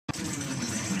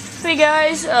Hey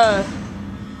guys,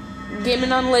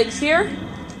 Gaming on Legs here,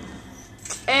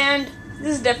 and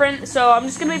this is different. So I'm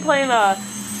just gonna be playing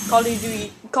Call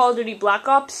of Duty Black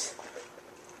Ops.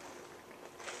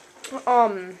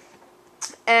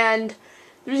 And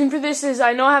the reason for this is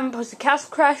I know I haven't posted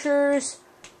Castle Crashers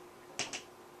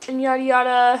and yada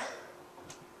yada,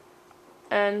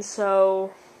 and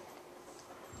so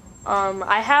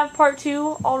I have part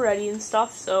 2 already and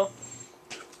stuff. So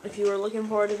if you were looking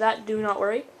forward to that, do not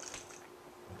worry.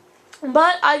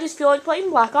 But I just feel like playing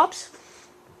Black Ops,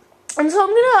 and so I'm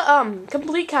gonna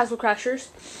complete Castle Crashers.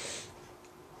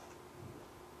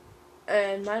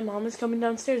 And my mom is coming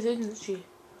downstairs, isn't she?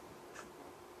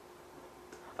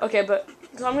 Okay, but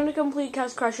so I'm gonna complete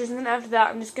Castle Crashers, and then after that,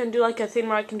 I'm just gonna do like a thing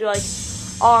where I can do like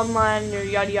online or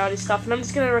yada yada stuff, and I'm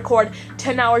just gonna record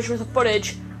 10 hours worth of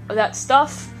footage of that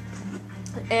stuff,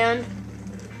 and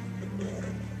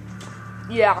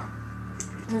yeah,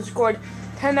 let's record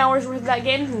 10 hours worth of that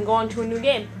game and go on to a new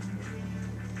game.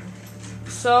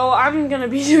 So I'm gonna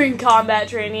be doing combat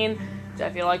training. I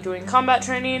feel like doing combat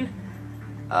training.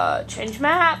 Change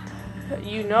map.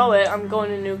 You know it. I'm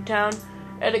going to Nuketown.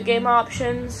 Edit game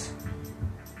options.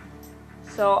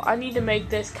 So I need to make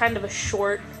this kind of a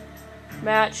short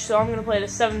match. So I'm gonna play it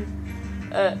at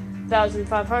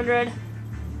 7,500.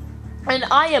 And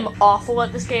I am awful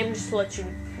at this game, just to let you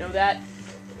know that.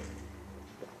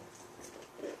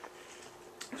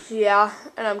 Yeah,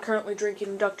 and I'm currently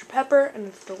drinking Dr. Pepper, and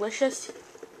it's delicious.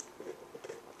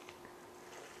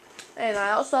 And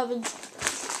I also have a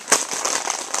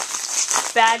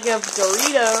bag of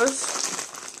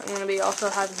Doritos. I'm going to be also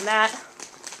having that.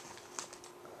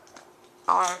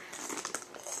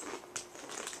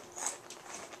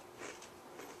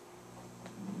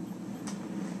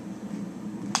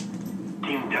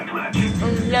 Team Deathmatch.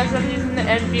 Yes, I'm using the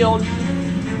Enfield.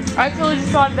 I actually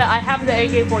just thought that I have the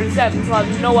AK-47, so I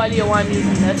have no idea why I'm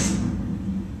using this.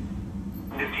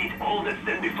 Defeat all that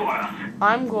stand before us.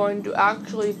 I'm going to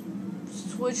actually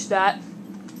switch that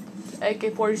to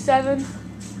AK-47.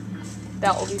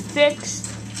 That will be fixed.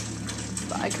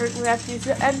 But I currently have to use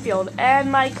the Enfield,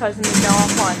 and my cousin is now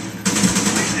offline.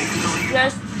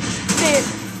 Just did.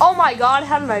 Oh my god,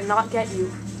 how did I not get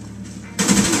you?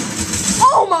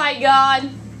 Oh my god!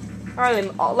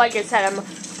 Like I said,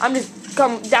 I'm just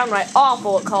downright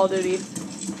awful at Call of Duty.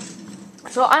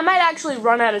 So I might actually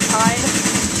run out of time.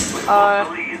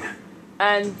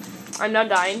 And I'm not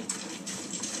dying.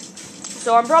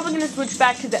 So I'm probably going to switch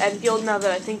back to the Enfield now that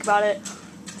I think about it.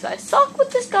 So I suck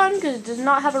with this gun because it does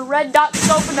not have a red dot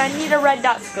scope, and I need a red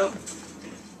dot scope.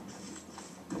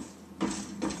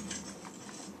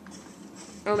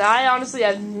 And I honestly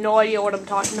have no idea what I'm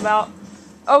talking about.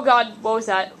 Oh god, what was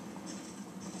that?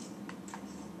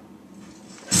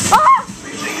 Ah!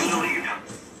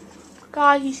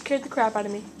 God, he scared the crap out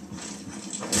of me.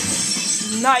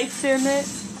 Knife in it.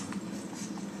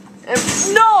 And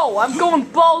no! I'm going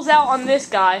balls out on this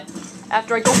guy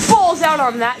after I go balls out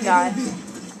on that guy.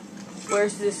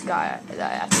 Where's this guy that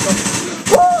I have to go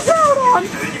balls out on?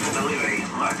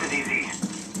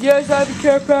 Yes, I have a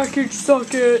care package,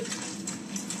 suck it.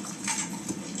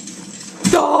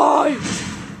 Die!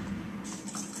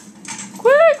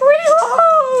 Quick,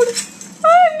 reload!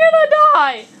 I'm gonna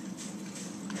die!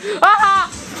 Ah!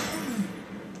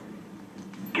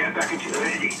 Get back into the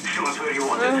ready. Show us where you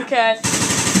want it. Okay.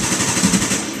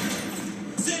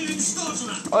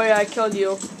 Oh yeah, I killed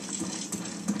you.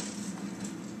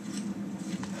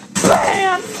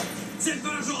 Bam!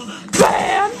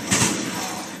 Bam!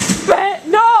 Bam!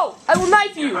 No! I will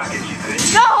knife you! No!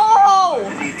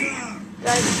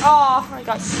 Oh, I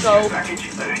got scope.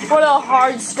 What a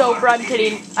hard scope. I'm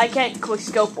kidding. I can't quick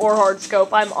scope or hard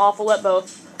scope. I'm awful at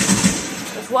both.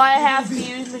 That's why I have to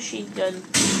use machine gun.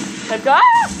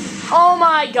 Oh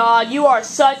my god, you are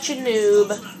such a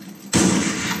noob.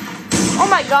 Oh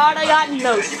my god, I got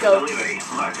no scope.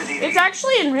 It's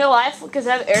actually in real life, because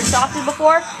I've airsofted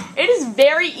before, it is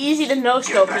very easy to no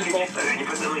scope people.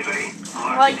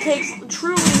 Like, it takes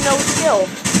truly no skill.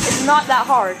 It's not that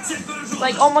hard.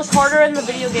 Like, almost harder in the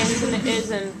video games than it is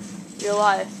in real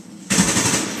life.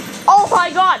 Oh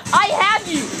my god, I have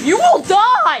you! You will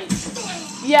die!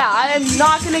 Yeah, I am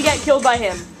not gonna get killed by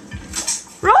him.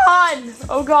 Run!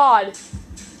 Oh god.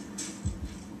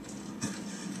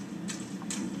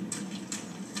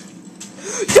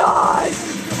 Die!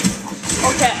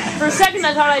 Okay, for a second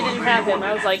I thought I didn't have him.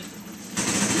 I was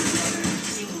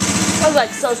like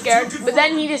so scared. But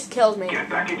then he just killed me. And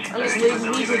just leaves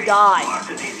me to die.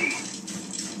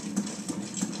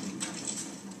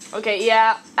 Okay,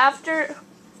 yeah, after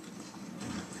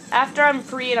I'm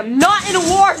free and I'm not in a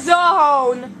war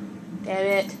zone! Damn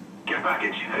it. Care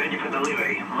package ready for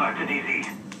delivery. Mark to DZ.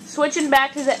 Switching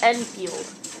back to the Enfield.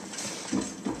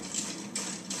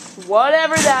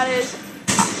 Whatever that is.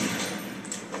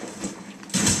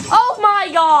 Oh my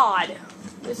god!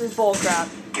 This is bullcrap.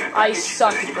 I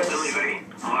suck at this.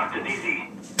 Mark to DZ.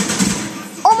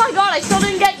 Oh my god, I still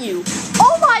didn't get you.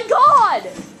 Oh my god!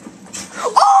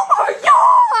 Oh my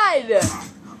god!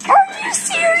 Are you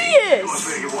serious?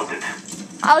 Where you want it.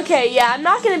 Okay, yeah, I'm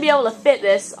not gonna be able to fit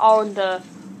this all into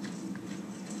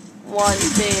one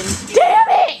thing. Damn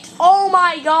it! Oh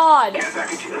my god! Care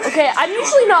package ready. Okay, I'm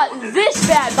usually not this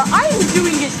bad, but I am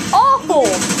doing this awful!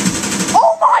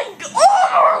 Oh my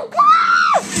god!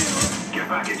 Care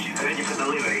package ready for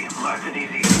delivery. Mark to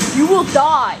DZ. You will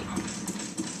die!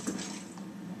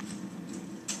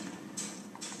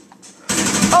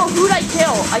 Oh, who'd I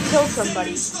kill? I killed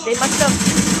somebody. They must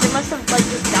have like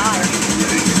just died.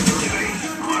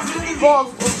 Well,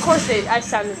 of course I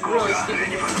sounded really stupid.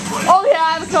 Oh yeah,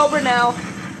 I have a Cobra now.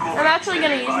 I'm actually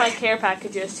gonna use my care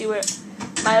packages. See where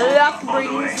my luck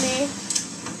brings me.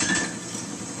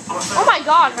 Oh my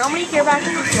god, how many care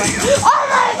packages do I have? Oh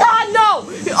my god, no!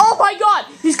 Oh my god,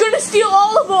 he's gonna steal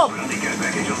all of them! Care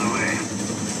package on the way.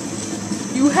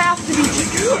 You have to be.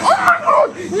 Oh my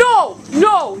god! No!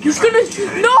 No! He's gonna.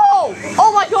 No!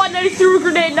 Oh my god, now he threw a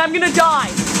grenade and I'm gonna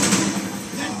die!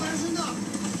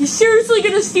 He's seriously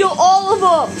gonna steal all of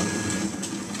them!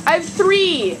 I have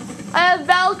 3. I have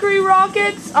Valkyrie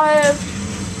rockets. I have.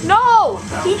 No!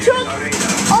 He took.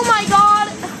 Oh my god!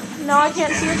 No, I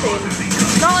can't see a thing.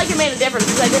 Not like it made a difference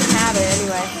because I didn't have it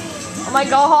anyway. Oh my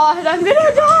god, I'm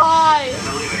gonna die!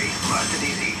 Delivery. Mark to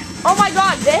DZ. Oh my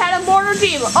god, they had a mortar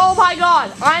team. Oh my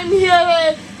god, I'm here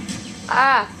with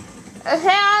a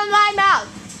hair in my mouth.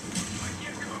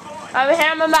 I have a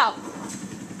hair in my mouth.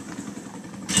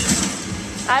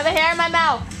 I have a hair in my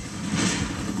mouth.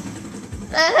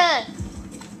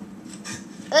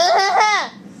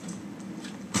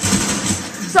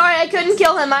 Sorry, I couldn't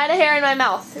kill him. I had a hair in my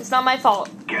mouth. It's not my fault.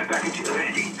 Care package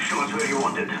ready. Show us where you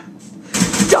want it.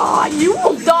 Die! You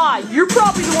will die! You're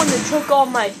probably the one that took all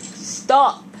my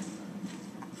stuff.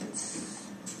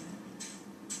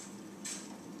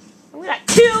 I'm gonna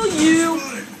kill you!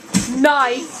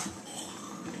 Knife.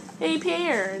 Hey,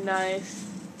 pear. Knife.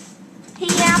 Hey,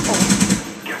 apple.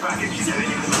 Care package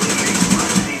ready for delivery.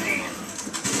 Mark to DZ.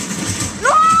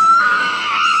 No!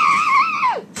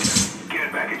 Care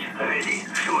package ready.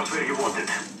 Show us where you want it.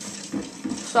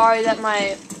 Sorry that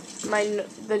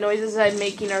the noises I'm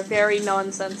making are very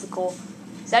nonsensical.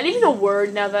 Is that even a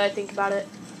word now that I think about it?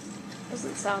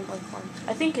 Doesn't sound like one.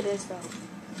 I think it is though.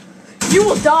 You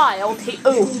will die. I will take.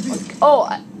 Oh.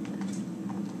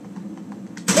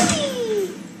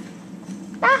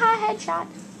 Aha! Headshot.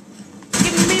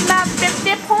 Give me my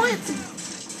 50 points.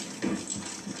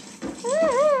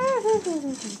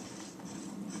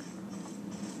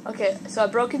 Okay, so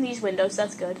I've broken these windows.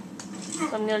 That's good.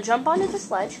 So I'm gonna jump onto the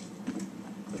sledge.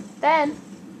 Then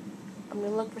I'm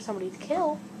gonna look for somebody to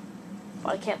kill.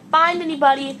 But I can't find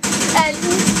anybody. And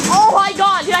oh my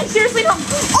god, did I seriously not?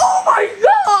 Oh my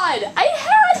god! I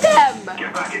had them!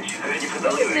 Care package ready for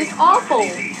This delivery. is awful. Mark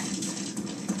to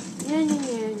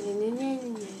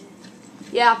DZ.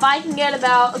 Yeah, if I can get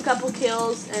about a couple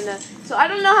kills and so I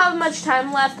don't know how much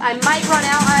time left. I might run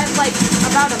out. I have like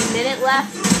about a minute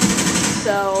left.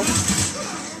 So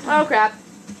oh crap.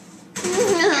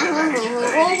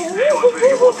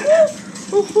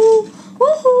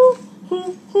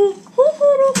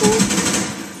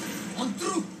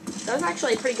 That was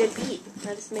actually a pretty good beat.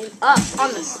 I just made it up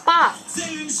on the spot.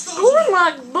 Scoring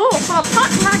like bull from a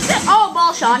puck like that. Oh,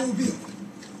 ball shot.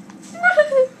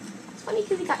 It's funny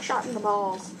because he got shot in the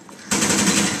balls.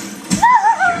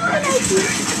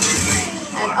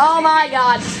 And oh my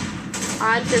god,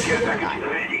 I'm seriously gonna die.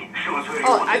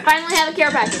 Oh, I finally have a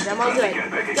care package. I'm all good.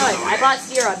 Good. I bought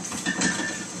syrups.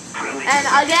 And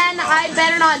again, I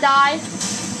better not die.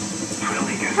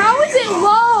 How is it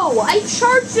low? I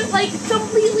charged it like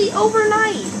completely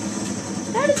overnight.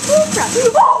 That is bullcrap.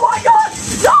 Oh my god!